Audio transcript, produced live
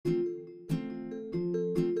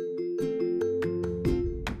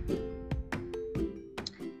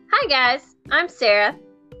guys, I'm Sarah.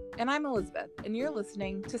 And I'm Elizabeth, and you're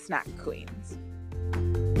listening to Snack Queens.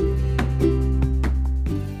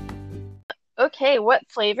 Okay, what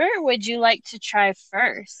flavor would you like to try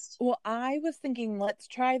first? Well, I was thinking let's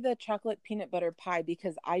try the chocolate peanut butter pie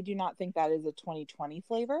because I do not think that is a 2020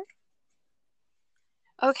 flavor.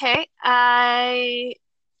 Okay, I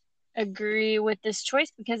agree with this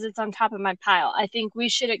choice because it's on top of my pile. I think we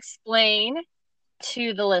should explain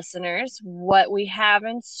to the listeners what we have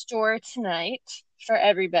in store tonight for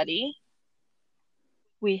everybody.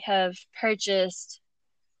 We have purchased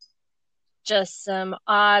just some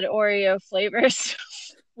odd Oreo flavors,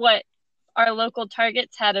 what our local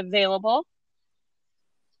Targets had available.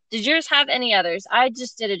 Did yours have any others? I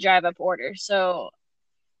just did a drive-up order, so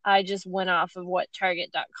I just went off of what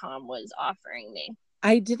Target.com was offering me.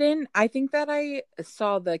 I didn't. I think that I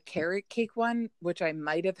saw the carrot cake one, which I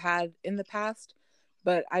might have had in the past,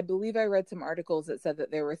 but I believe I read some articles that said that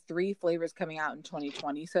there were 3 flavors coming out in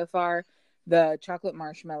 2020 so far. The chocolate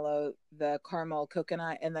marshmallow, the caramel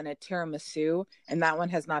coconut, and then a tiramisu, and that one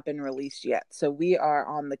has not been released yet. So we are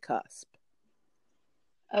on the cusp.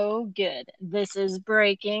 Oh, good. This is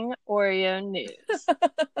breaking Oreo news.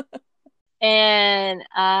 And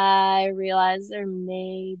I realize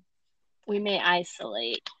we may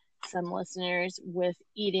isolate some listeners with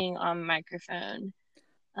eating on microphone.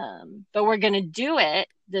 But we're going to do it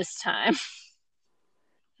this time.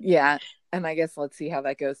 Yeah. And I guess let's see how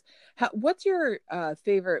that goes. What's your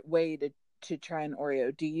favorite way to try an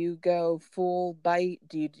Oreo? Do you go full bite?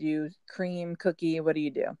 Do you do cream, cookie? What do you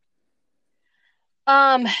do?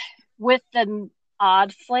 With the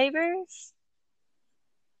odd flavors,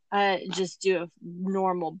 I just do a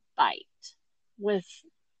normal bite. With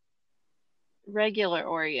regular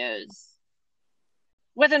Oreos,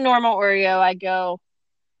 with a normal Oreo, I go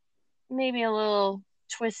maybe a little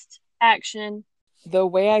twist action. The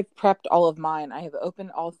way I've prepped all of mine, I have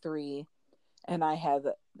opened all 3 and I have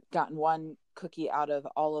gotten one cookie out of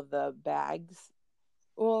all of the bags.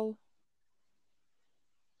 Well,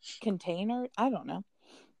 container, I don't know.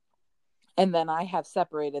 And then I have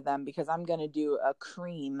separated them because I'm going to do a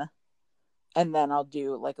cream and then I'll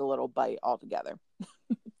do like a little bite all together.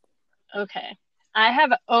 Okay. I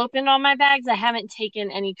have opened all my bags. I haven't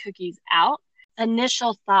taken any cookies out.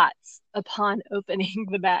 Initial thoughts upon opening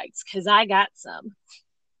the bags, because I got some.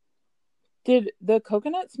 Did the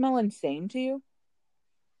coconut smell insane to you?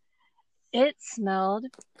 It smelled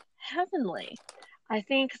heavenly. I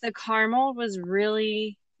think the caramel was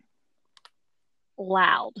really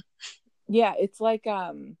loud. Yeah, it's like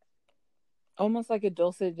almost like a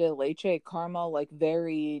dulce de leche caramel, like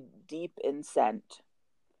very deep in scent.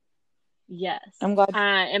 Yes. I'm glad.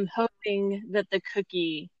 I am hoping that the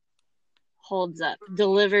cookie holds up,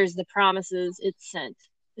 delivers the promises its scent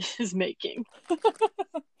is making. All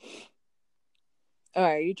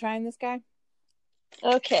right, are you trying this guy?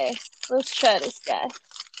 Okay, let's try this guy.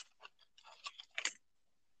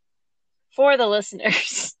 For the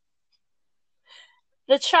listeners,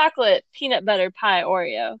 the chocolate peanut butter pie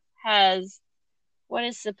Oreo has what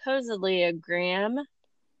is supposedly a graham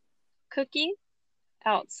cookie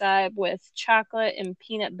outside with chocolate and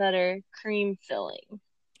peanut butter cream filling.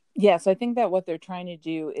 Yes, I think that what they're trying to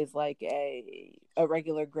do is like a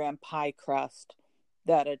regular graham pie crust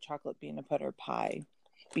that a chocolate peanut butter pie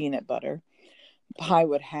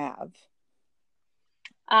would have.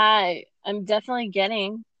 I'm definitely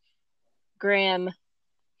getting graham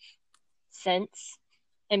scents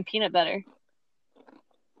and peanut butter.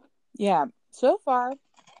 Yeah, so far,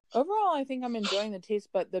 overall, I think I'm enjoying the taste,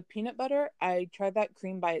 but the peanut butter, I tried that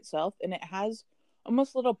cream by itself, and it has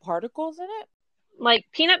almost little particles in it. Like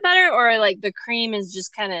peanut butter, or like the cream is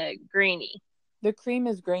just kind of grainy? The cream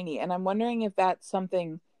is grainy, and I'm wondering if that's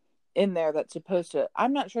something in there that's supposed to...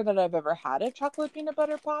 I'm not sure that I've ever had a chocolate peanut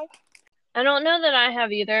butter pie. I don't know that I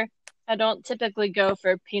have either. I don't typically go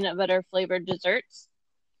for peanut butter flavored desserts.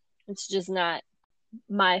 It's just not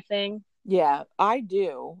my thing. Yeah, I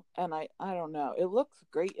do, and I don't know. It looks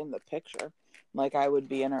great in the picture. Like I would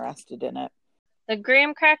be interested in it. The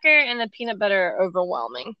graham cracker and the peanut butter are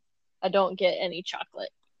overwhelming. I don't get any chocolate.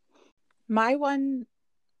 My one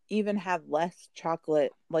even had less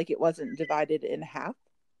chocolate, like it wasn't divided in half.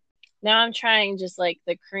 Now I'm trying just like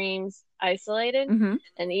the creams isolated,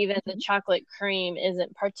 and even the chocolate cream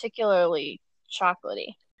isn't particularly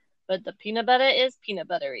chocolatey, but the peanut butter is peanut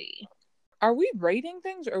buttery. Are we rating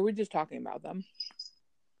things, or are we just talking about them?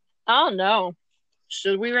 I don't know.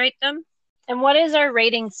 Should we rate them? And what is our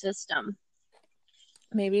rating system?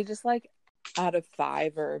 Maybe just like out of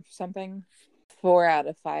 5 or something. 4 out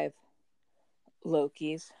of 5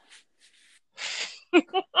 Lokis.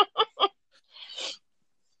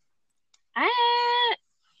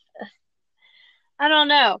 I don't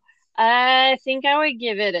know. I think I would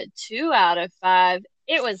give it a 2 out of 5.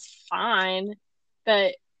 It was fine,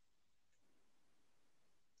 but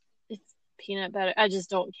it's peanut butter. I just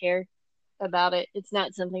don't care about it. It's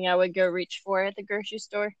not something I would go reach for at the grocery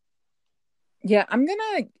store. Yeah, I'm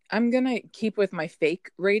gonna keep with my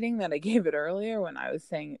fake rating that I gave it earlier when I was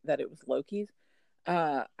saying that it was Loki's.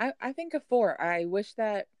 I think a 4. I wish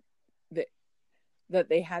that that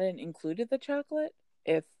they hadn't included the chocolate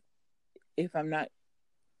if I'm not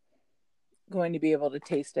going to be able to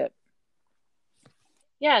taste it.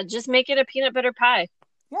 Yeah, just make it a peanut butter pie.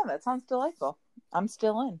 Yeah, that sounds delightful. I'm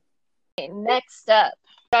still in. Okay, next up,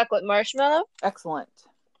 chocolate marshmallow. Excellent.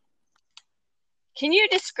 Can you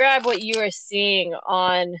describe what you are seeing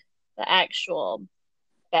on the actual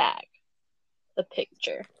bag, the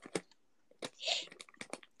picture?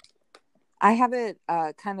 I have it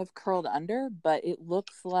kind of curled under, but it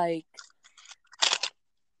looks like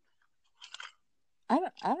I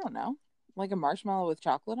don't know, like a marshmallow with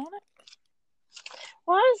chocolate on it.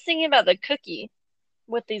 Well, I was thinking about the cookie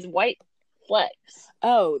with these white flecks.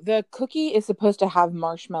 Oh, the cookie is supposed to have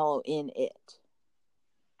marshmallow in it.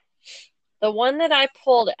 The one that I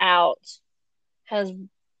pulled out has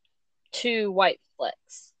 2 white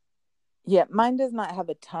flecks. Yeah, mine does not have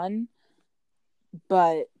a ton,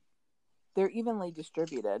 but they're evenly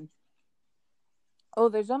distributed. Oh,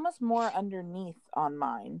 there's almost more underneath on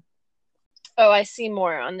mine. Oh, I see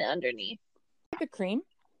more on the underneath. The cream,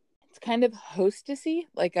 it's kind of hostessy,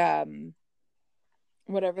 like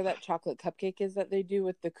whatever that chocolate cupcake is that they do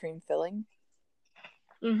with the cream filling.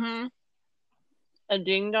 Mm-hmm. A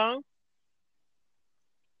ding dong.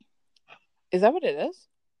 Is that what it is?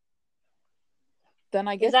 Then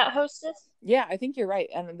I guess Is that Hostess? Yeah, I think you're right.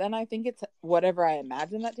 And then I think it's whatever I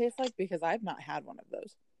imagine that tastes like, because I've not had one of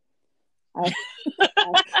those.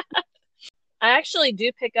 I actually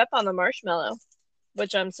do pick up on the marshmallow,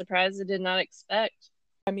 which I'm surprised I did not expect.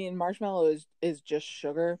 I mean, marshmallow is just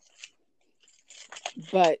sugar,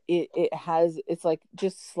 but it's like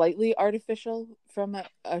just slightly artificial from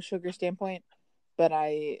a sugar standpoint, but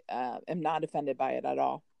I am not offended by it at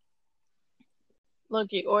all.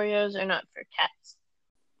 Loki, Oreos are not for cats.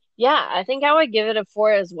 Yeah, I think I would give it a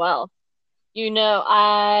 4 as well. You know,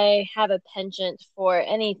 I have a penchant for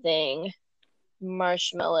anything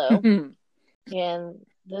marshmallow, and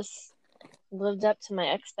this lived up to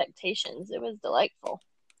my expectations. It was delightful.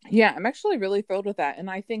 Yeah, I'm actually really thrilled with that. And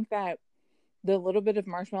I think that the little bit of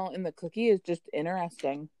marshmallow in the cookie is just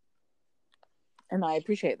interesting. And I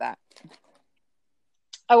appreciate that.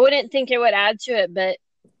 I wouldn't think it would add to it, but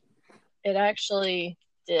it actually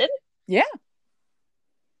did. Yeah.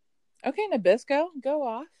 Okay, Nabisco, go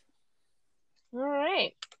off. All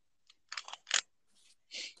right.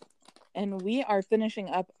 And we are finishing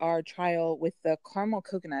up our trial with the caramel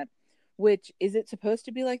coconut, which is it supposed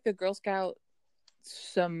to be like the Girl Scout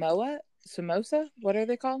samosa? What are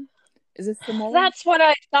they called? Is it Samoa? That's what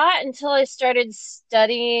I thought until I started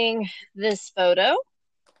studying this photo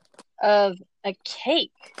of a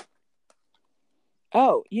cake.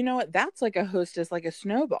 Oh, you know what? That's like a Hostess, like a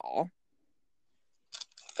snowball.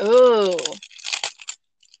 Ooh,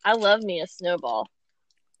 I love me a snowball.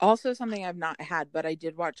 Also something I've not had, but I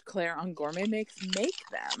did watch Claire on Gourmet Makes make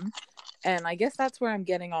them. And I guess that's where I'm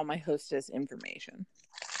getting all my Hostess information.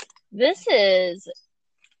 This is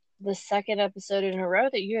the second episode in a row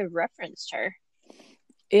that you have referenced her.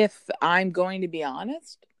 If I'm going to be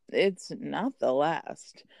honest, it's not the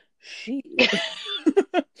last. She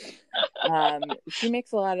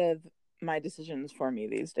makes a lot of my decisions for me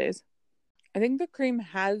these days. I think the cream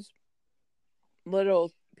has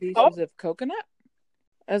little pieces of coconut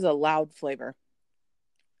as a loud flavor.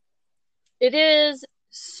 It is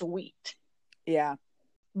sweet. Yeah.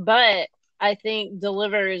 But I think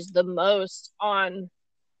delivers the most on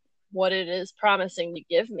what it is promising to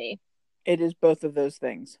give me. It is both of those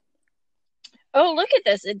things. Oh, look at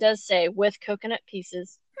this. It does say with coconut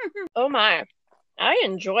pieces. Oh my. I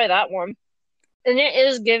enjoy that one. And it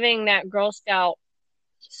is giving that Girl Scout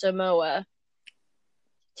Samoa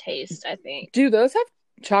taste, I think. Do those have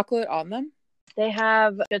chocolate on them? They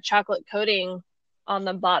have a chocolate coating on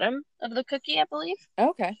the bottom of the cookie, I believe.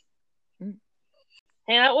 Okay.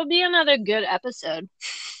 Hey, that would be another good episode.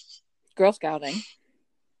 Girl Scouting.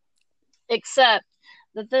 Except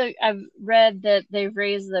that I've read that they've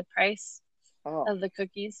raised the price of the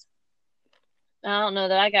cookies. I don't know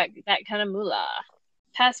that I got that kind of moolah.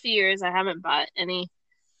 Past few years, I haven't bought any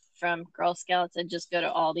from Girl Scouts. I just go to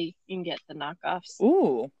Aldi and get the knockoffs.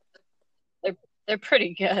 Ooh. They're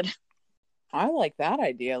pretty good. I like that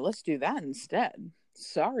idea. Let's do that instead.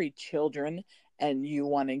 Sorry, children and you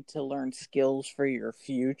wanting to learn skills for your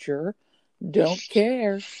future. Don't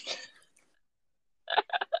care.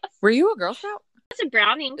 Were you a Girl Scout? It's a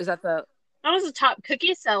brownie. Is that the... I was a top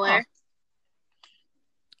cookie seller. Oh.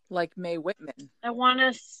 Like Mae Whitman. I want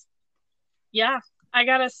to... Yeah, I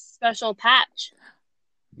got a special patch.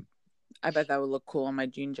 I bet that would look cool on my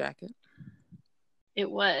jean jacket. It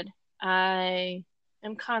would. I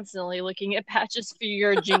am constantly looking at patches for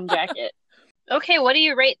your jean jacket. Okay, what do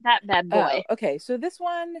you rate that bad boy? Okay, so this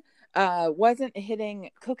one wasn't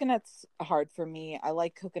hitting. Coconut's hard for me. I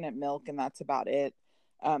like coconut milk, and that's about it.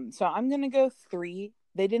 So I'm gonna go 3.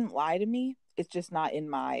 They didn't lie to me. It's just not in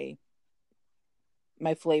my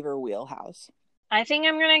flavor wheelhouse. I think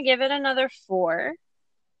I'm gonna give it another 4.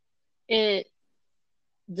 It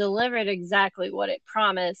delivered exactly what it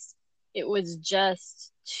promised. It was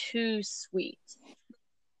just too sweet.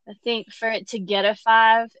 I think for it to get a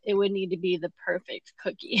 5, it would need to be the perfect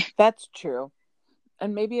cookie. That's true.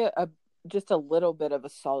 And maybe just a little bit of a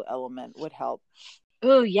salt element would help.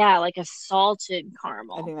 Oh, yeah, like a salted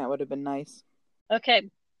caramel. I think that would have been nice. Okay,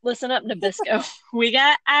 listen up, Nabisco. We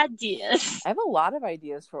got ideas. I have a lot of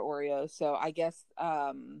ideas for Oreos. So I guess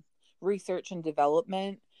research and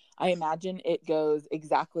development, I imagine it goes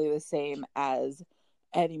exactly the same as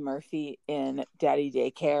Eddie Murphy in Daddy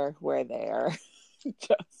Daycare, where they're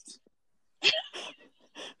just...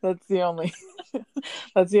 that's the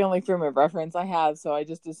only frame of reference I have. So I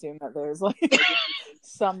just assume that there's like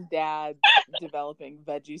some dad developing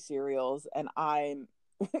veggie cereals, and I'm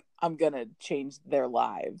gonna change their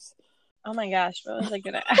lives. Oh my gosh, what was I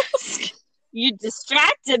gonna ask? You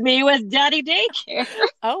distracted me with Daddy Daycare.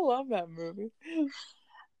 I love that movie.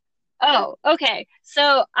 Oh, okay.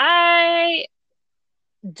 So I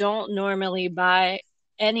don't normally buy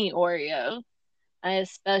any Oreo. I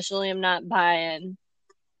especially am not buying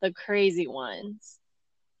the crazy ones.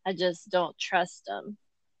 I just don't trust them.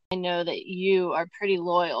 I know that you are pretty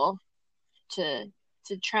loyal to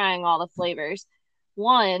trying all the flavors.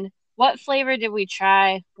 One, what flavor did we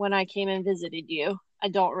try when I came and visited you? I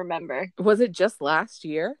don't remember. Was it just last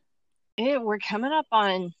year? We're coming up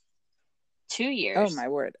on 2 years. Oh my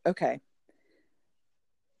word. Okay.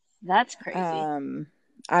 That's crazy.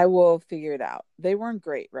 I will figure it out. They weren't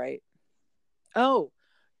great, right? Oh,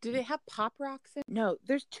 did it have Pop Rocks in? No,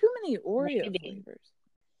 there's too many Oreo flavors.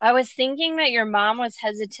 I was thinking that your mom was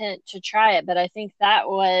hesitant to try it, but I think that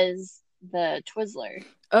was the Twizzler.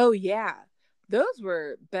 Oh, yeah. Those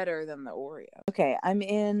were better than the Oreo. Okay, I'm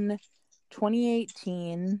in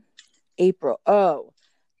 2018, April. Oh,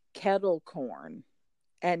 kettle corn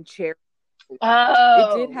and cherry.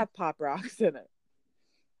 Oh. It did have Pop Rocks in it.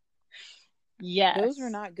 Yes. Those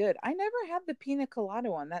were not good. I never had the pina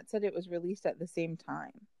colada one. That said it was released at the same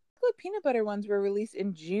time. The peanut butter ones were released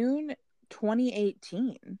in June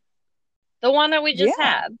 2018. The one that we just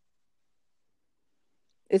had.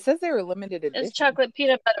 It says they were limited edition. It's chocolate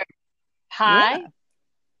peanut butter pie. Yeah.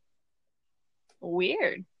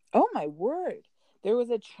 Weird. Oh my word. There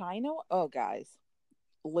was a China. Oh, guys,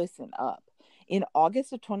 listen up. In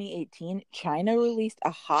August of 2018, China released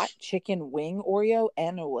a hot chicken wing Oreo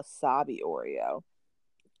and a wasabi Oreo.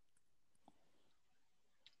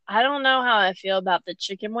 I don't know how I feel about the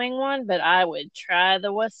chicken wing one, but I would try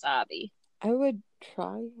the wasabi. I would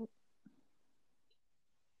try it.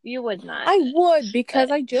 You would not. I would, because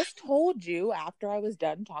I just told you after I was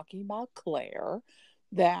done talking about Claire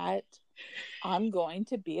that I'm going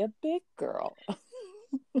to be a big girl.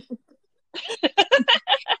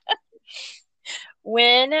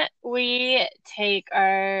 When we take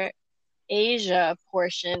our Asia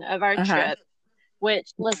portion of our trip,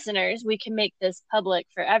 which, listeners, we can make this public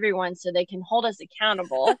for everyone so they can hold us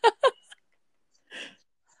accountable.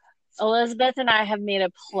 Elizabeth and I have made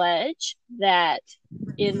a pledge that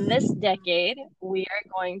in this decade, we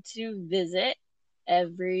are going to visit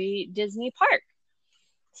every Disney park.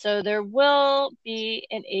 So there will be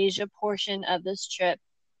an Asia portion of this trip.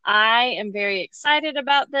 I am very excited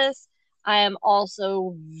about this. I am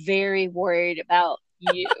also very worried about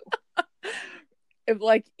you. If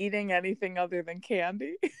like eating anything other than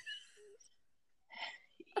candy?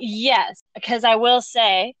 Yes, because I will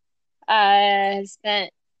say I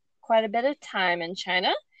spent quite a bit of time in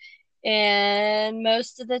China, and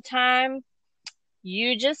most of the time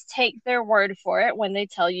you just take their word for it when they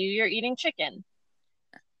tell you you're eating chicken,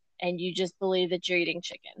 and you just believe that you're eating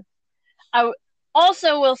chicken. I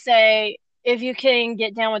also will say, if you can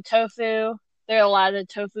get down with tofu, there are a lot of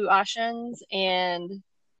tofu options, and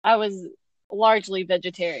I was largely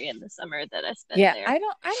vegetarian the summer that I spent there. I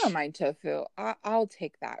don't mind tofu. I'll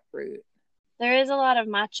take that route. There is a lot of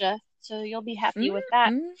matcha, so you'll be happy with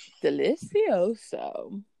that.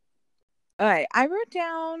 Delicioso. All right. I wrote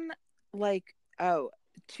down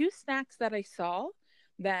two snacks that I saw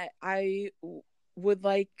that would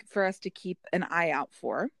like for us to keep an eye out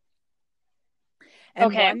for. And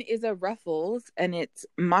Okay. one is a Ruffles, and it's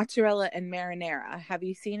mozzarella and marinara. Have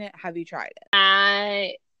you seen it? Have you tried it?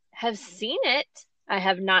 I have seen it. I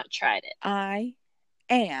have not tried it. I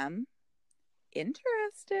am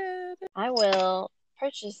interested. I will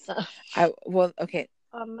purchase some Okay.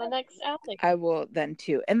 on my next outing. I will then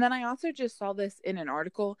too. And then I also just saw this in an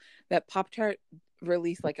article that Pop-Tart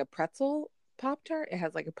released like a pretzel Pop-Tart. It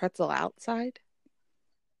has like a pretzel outside.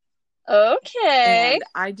 Okay. And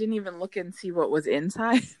I didn't even look and see what was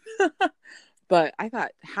inside. But I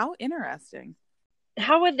thought, how interesting.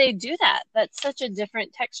 How would they do that? That's such a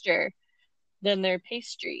different texture than their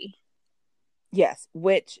pastry. Yes,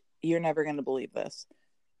 which you're never going to believe this.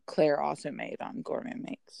 Claire also made on Gourmet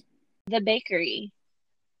Makes. The bakery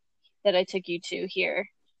that I took you to here.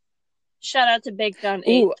 Shout out to Baked on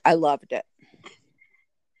 8th. Ooh, I loved it.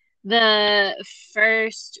 The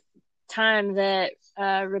first time that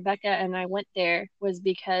Rebecca and I went there was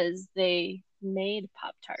because they made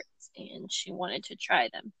Pop-Tarts and she wanted to try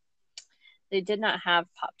them. They did not have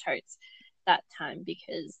Pop-Tarts that time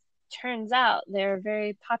because turns out they're a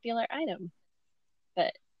very popular item.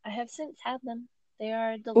 But I have since had them. They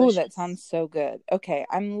are delicious. Ooh, that sounds so good. Okay,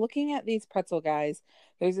 I'm looking at these pretzel guys.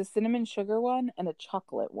 There's a cinnamon sugar one and a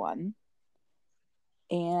chocolate one.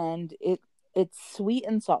 And it's sweet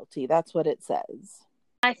and salty. That's what it says.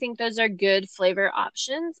 I think those are good flavor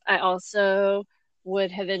options. I also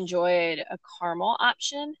would have enjoyed a caramel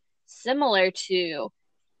option similar to,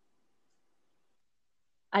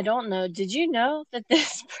 I don't know, did you know that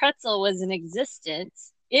this pretzel was in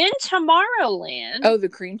existence in Tomorrowland? Oh, the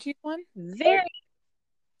cream cheese one?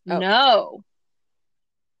 No.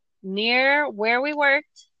 Near where we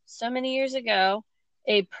worked so many years ago,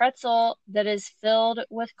 a pretzel that is filled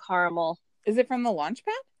with caramel. Is it from the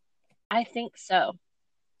Launchpad? I think so.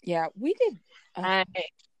 Yeah, we did.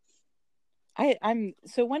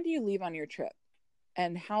 So when do you leave on your trip?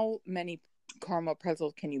 And how many caramel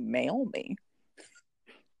pretzels can you mail me?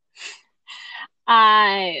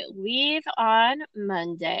 I leave on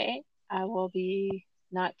Monday. I will be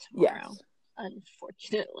not tomorrow,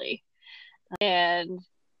 unfortunately. And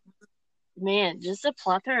man, just a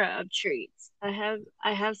plethora of treats. I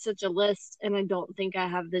have such a list, and I don't think I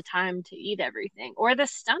have the time to eat everything or the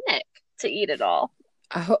stomach to eat it all.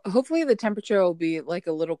 Hopefully the temperature will be like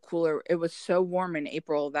a little cooler. It was so warm in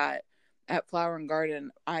April that at Flower and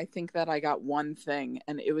Garden, I think that I got one thing,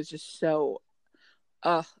 and it was just so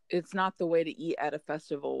it's not the way to eat at a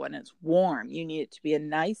festival when it's warm. You need it to be a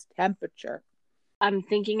nice temperature. I'm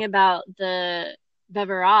thinking about the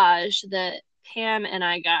beverage that Pam and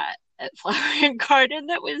I got at Flower and Garden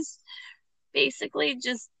that was basically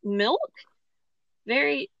just milk.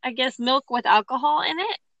 Milk with alcohol in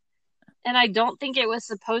it. And I don't think it was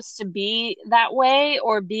supposed to be that way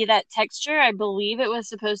or be that texture. I believe it was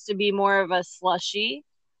supposed to be more of a slushy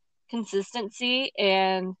consistency,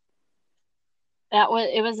 and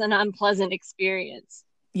it was an unpleasant experience.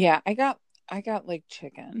 Yeah, I got like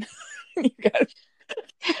chicken.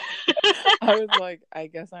 I was like, I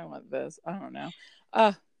guess I want this. I don't know.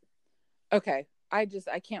 Okay. I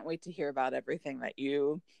can't wait to hear about everything that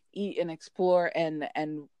you eat and explore and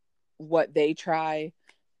what they try.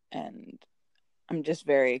 And I'm just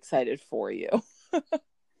very excited for you.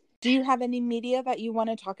 Do you have any media that you want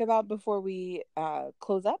to talk about before we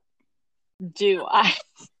close up? Do I?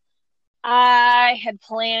 I had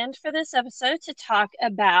planned for this episode to talk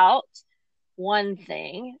about one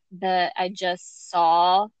thing, but I just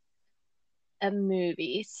saw a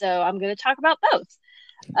movie, so I'm going to talk about both.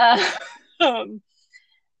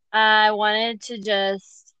 I wanted to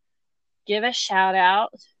just give a shout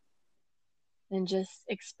out and just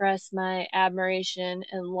express my admiration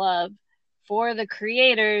and love for the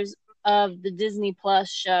creators of the Disney Plus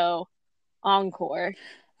show Encore.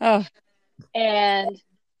 Oh. And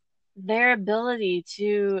their ability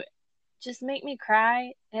to just make me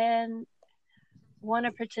cry and want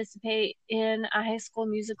to participate in a High School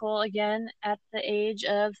Musical again at the age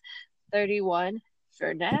of 31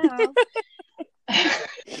 for now.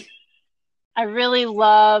 I really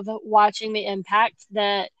love watching the impact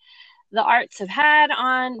that the arts have had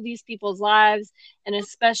on these people's lives, and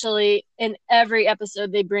especially in every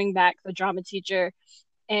episode they bring back the drama teacher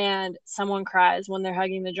and someone cries when they're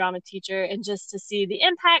hugging the drama teacher, and just to see the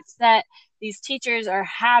impacts that these teachers are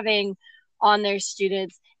having on their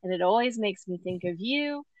students. And it always makes me think of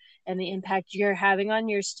you and the impact you're having on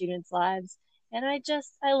your students' lives. And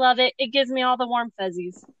I love it. It gives me all the warm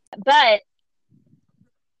fuzzies. But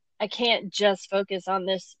I can't just focus on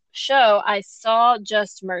this show, I saw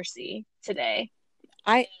Just Mercy today,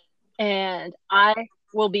 I and I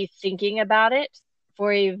will be thinking about it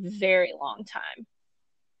for a very long time.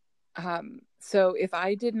 So if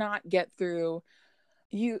I did not get through,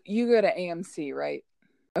 you go to AMC, right?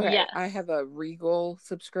 Okay, I Yes. have a Regal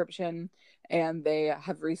subscription, and they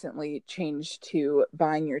have recently changed to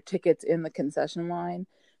buying your tickets in the concession line.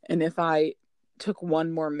 And if I took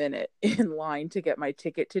one more minute in line to get my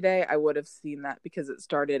ticket today, I would have seen that because it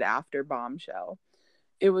started after Bombshell.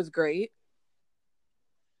 It was great.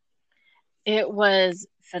 It was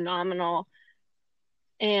phenomenal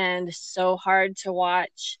and so hard to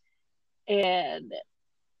watch. And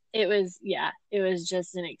it was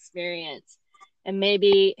just an experience. And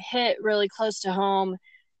maybe hit really close to home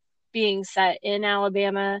being set in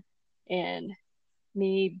Alabama and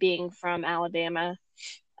me being from Alabama.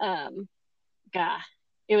 Um, God,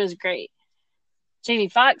 it was great. Jamie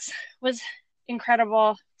Foxx was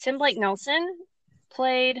incredible. Tim Blake Nelson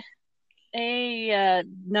played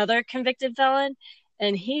another convicted felon,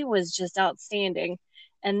 and he was just outstanding.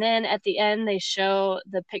 And then at the end, they show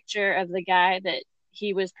the picture of the guy that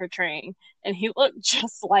he was portraying, and he looked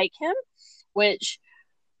just like him, which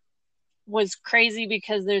was crazy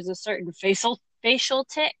because there's a certain facial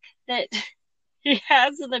tick that he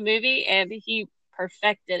has in the movie, and he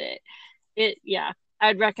perfected it. Yeah,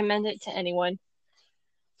 I'd recommend it to anyone.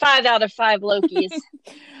 5 out of 5 Lokis.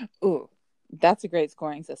 Ooh, that's a great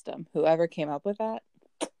scoring system. Whoever came up with that,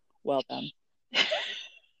 well done.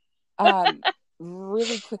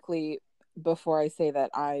 Really quickly before I say that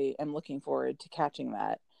I am looking forward to catching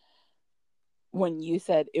that, when you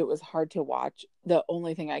said it was hard to watch, the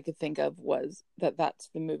only thing I could think of was that that's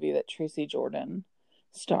the movie that Tracy Jordan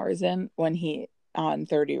stars in when he on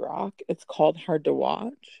 30 Rock. It's called Hard to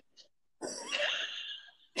Watch.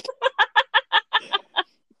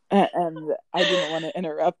 And I didn't want to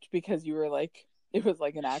interrupt because you were like, it was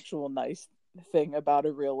like an actual nice thing about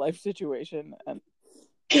a real life situation. And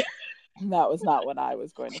that was not what I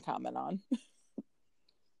was going to comment on.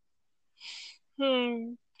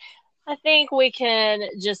 I think we can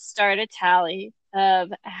just start a tally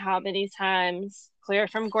of how many times Claire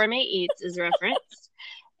from Gourmet Eats is referenced,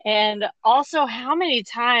 and also how many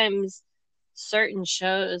times certain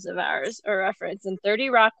shows of ours are referenced. And 30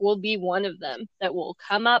 Rock will be one of them that will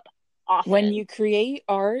come up often. When you create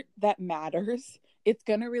art that matters, it's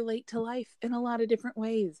going to relate to life in a lot of different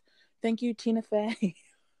ways. Thank you, Tina Fey.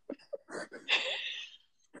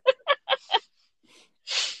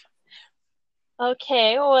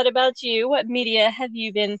 Okay, well, what about you? What media have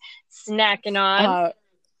you been snacking on?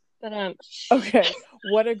 Okay,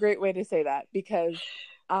 what a great way to say that, because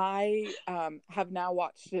I have now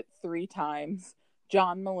watched it 3 times.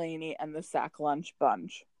 John Mulaney and the Sack Lunch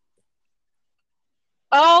Bunch.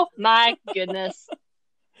 Oh my goodness.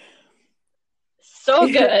 So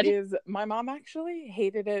good. My mom actually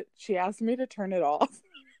hated it. She asked me to turn it off.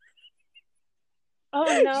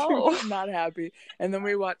 Oh no. She was not happy. And then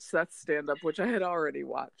we watched Seth's stand-up, which I had already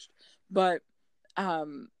watched. But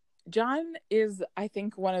John is, I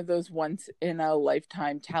think, one of those once in a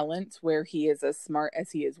lifetime talents where he is as smart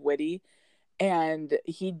as he is witty. And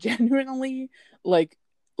he genuinely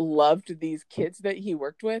loved these kids that he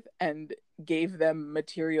worked with and gave them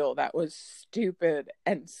material that was stupid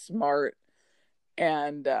and smart.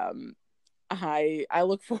 And I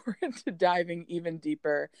look forward to diving even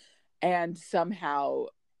deeper and somehow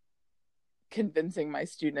convincing my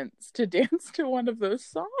students to dance to one of those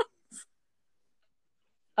songs.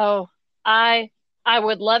 Oh, I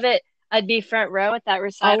would love it. I'd be front row at that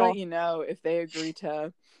recital. I'll let you know if they agree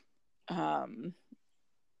to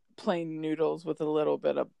plain noodles with a little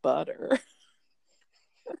bit of butter.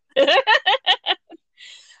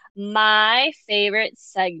 My favorite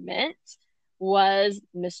segment was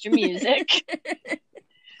Mr. Music.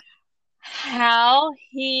 How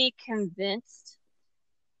he convinced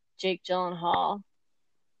Jake Gyllenhaal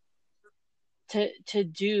to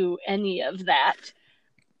do any of that.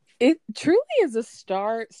 It truly is a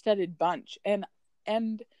star-studded bunch. And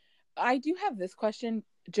I do have this question,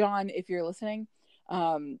 John, if you're listening.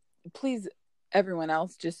 Please, everyone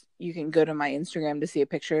else, just you can go to my Instagram to see a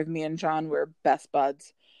picture of me and John. We're best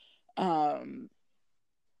buds. Why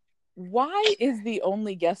is the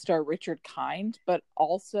only guest star Richard Kind, but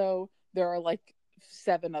also there are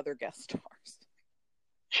 7 other guest stars?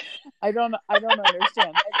 I don't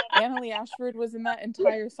understand. Annaleigh Ashford was in that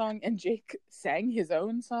entire song, and Jake sang his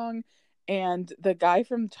own song, and the guy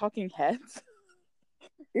from Talking Heads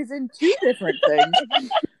is in 2 different things.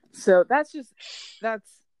 So that's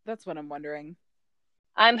what I'm wondering.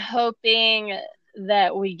 I'm hoping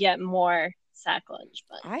that we get more Sack Lunch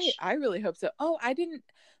Bunch. I really hope so. Oh, I didn't.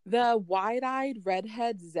 The wide-eyed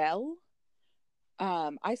redhead Zell.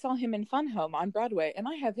 I saw him in Fun Home on Broadway, and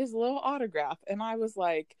I have his little autograph, and I was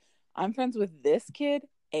like, I'm friends with this kid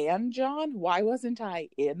and John. Why wasn't I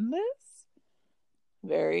in this?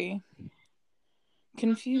 Very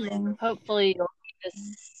confusing. Hopefully you'll be a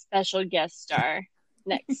special guest star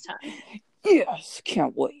next time. Yes,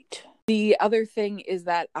 can't wait. The other thing is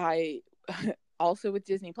that I also with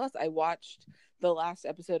Disney Plus, I watched the last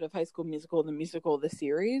episode of High School Musical, the musical, the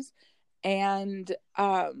series, and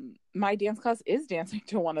my dance class is dancing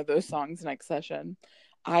to one of those songs next session.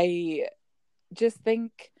 I just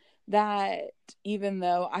think that even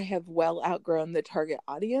though I have well outgrown the target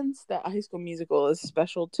audience, that High School Musical is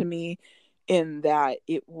special to me in that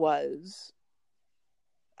it was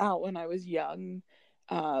out when I was young,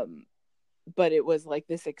 but it was like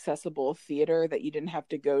this accessible theater that you didn't have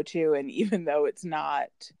to go to, and even though it's not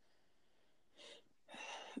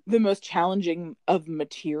the most challenging of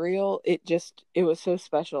material, it was so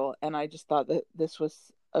special, and I just thought that this was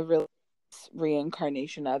a real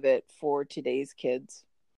reincarnation of it for today's kids.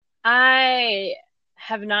 I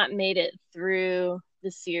have not made it through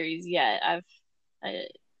the series yet. I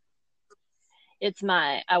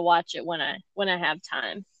watch it when I have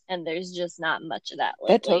time, and there's just not much of that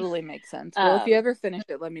lately. That totally makes sense. Well, if you ever finish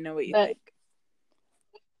it, let me know what you think.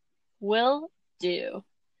 Will do.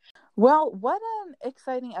 Well, what an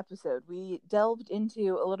exciting episode. We delved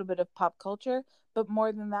into a little bit of pop culture, but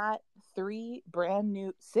more than that, 6 brand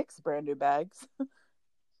new bags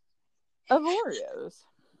of Oreos.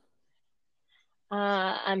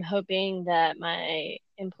 I'm hoping that my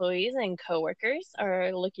employees and coworkers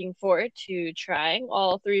are looking forward to trying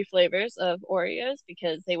all 3 flavors of Oreos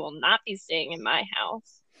because they will not be staying in my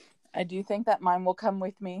house. I do think that mine will come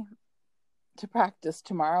with me to practice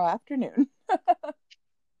tomorrow afternoon.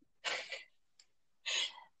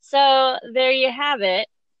 So there you have it.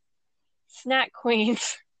 Snack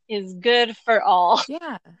Queens is good for all.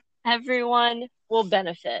 Yeah. Everyone will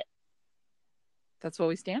benefit. That's what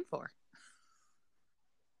we stand for.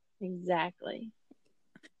 Exactly.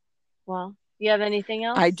 Well, you have anything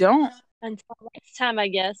else? I don't. Until next time, I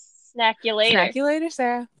guess. Snack you later. Snack you later,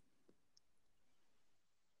 Sarah.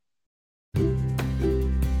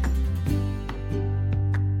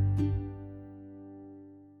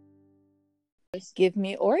 Give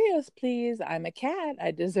me Oreos, please. I'm a cat.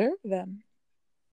 I deserve them.